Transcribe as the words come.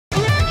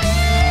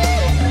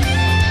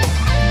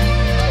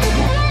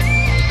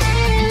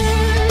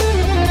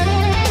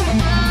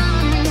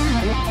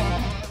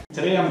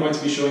going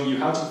to be showing you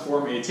how to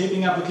perform a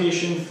taping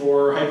application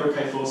for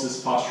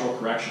hyperkyphosis postural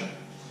correction.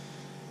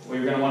 What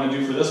you're going to want to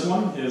do for this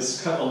one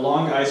is cut a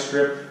long eye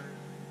strip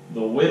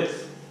the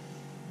width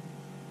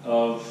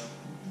of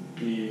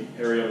the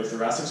area of the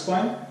thoracic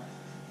spine,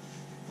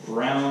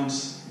 round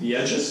the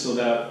edges so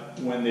that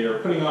when they are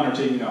putting on or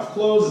taking off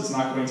clothes, it's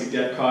not going to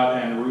get caught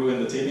and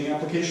ruin the taping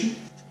application.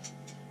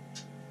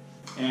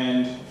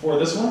 And for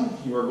this one,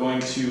 you are going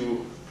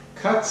to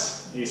cut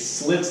a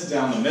slit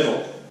down the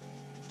middle,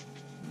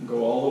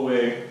 go all the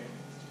way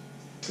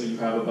till you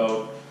have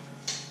about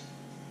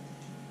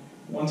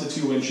 1 to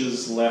 2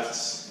 inches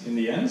left in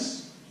the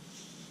ends.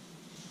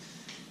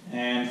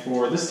 And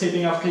for this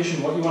taping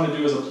application, what you want to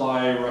do is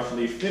apply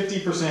roughly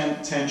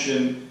 50%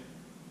 tension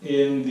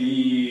in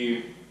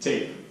the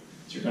tape.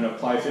 So you're going to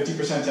apply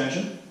 50%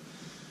 tension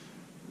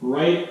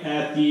right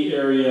at the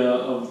area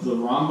of the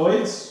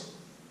rhomboids,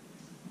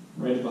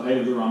 right at the height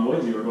of the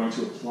rhomboids. You are going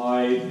to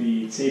apply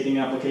the taping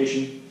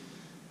application.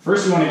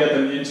 First, you want to get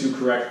them into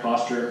correct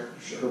posture.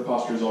 Her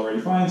posture is already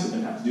fine, so you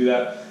don't have to do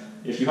that.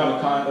 If you have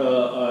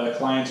a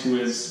client who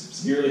is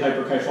severely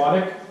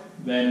hyperkyphotic,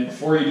 then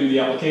before you do the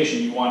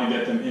application, you want to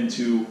get them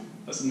into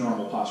a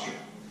normal posture.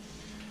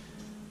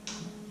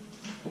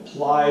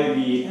 Apply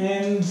the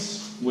end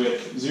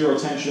with zero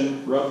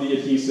tension, rub the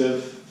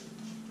adhesive,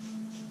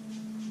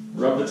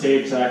 rub the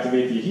tape to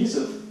activate the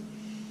adhesive,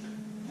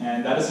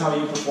 and that is how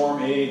you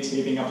perform a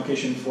taping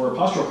application for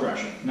postural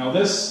correction. Now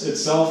this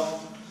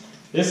itself,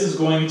 this is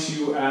going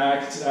to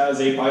act as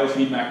a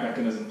biofeedback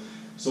mechanism.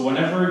 So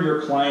whenever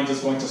your client is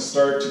going to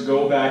start to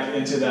go back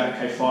into that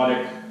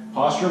kyphotic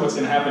posture, what's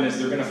going to happen is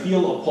they're going to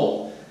feel a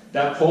pull.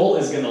 That pull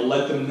is going to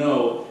let them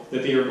know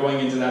that they are going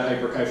into that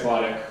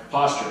hyperkyphotic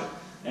posture.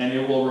 And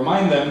it will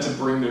remind them to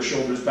bring their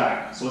shoulders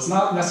back. So it's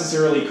not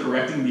necessarily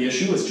correcting the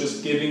issue, it's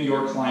just giving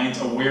your client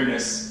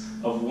awareness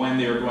of when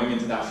they are going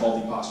into that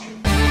faulty posture.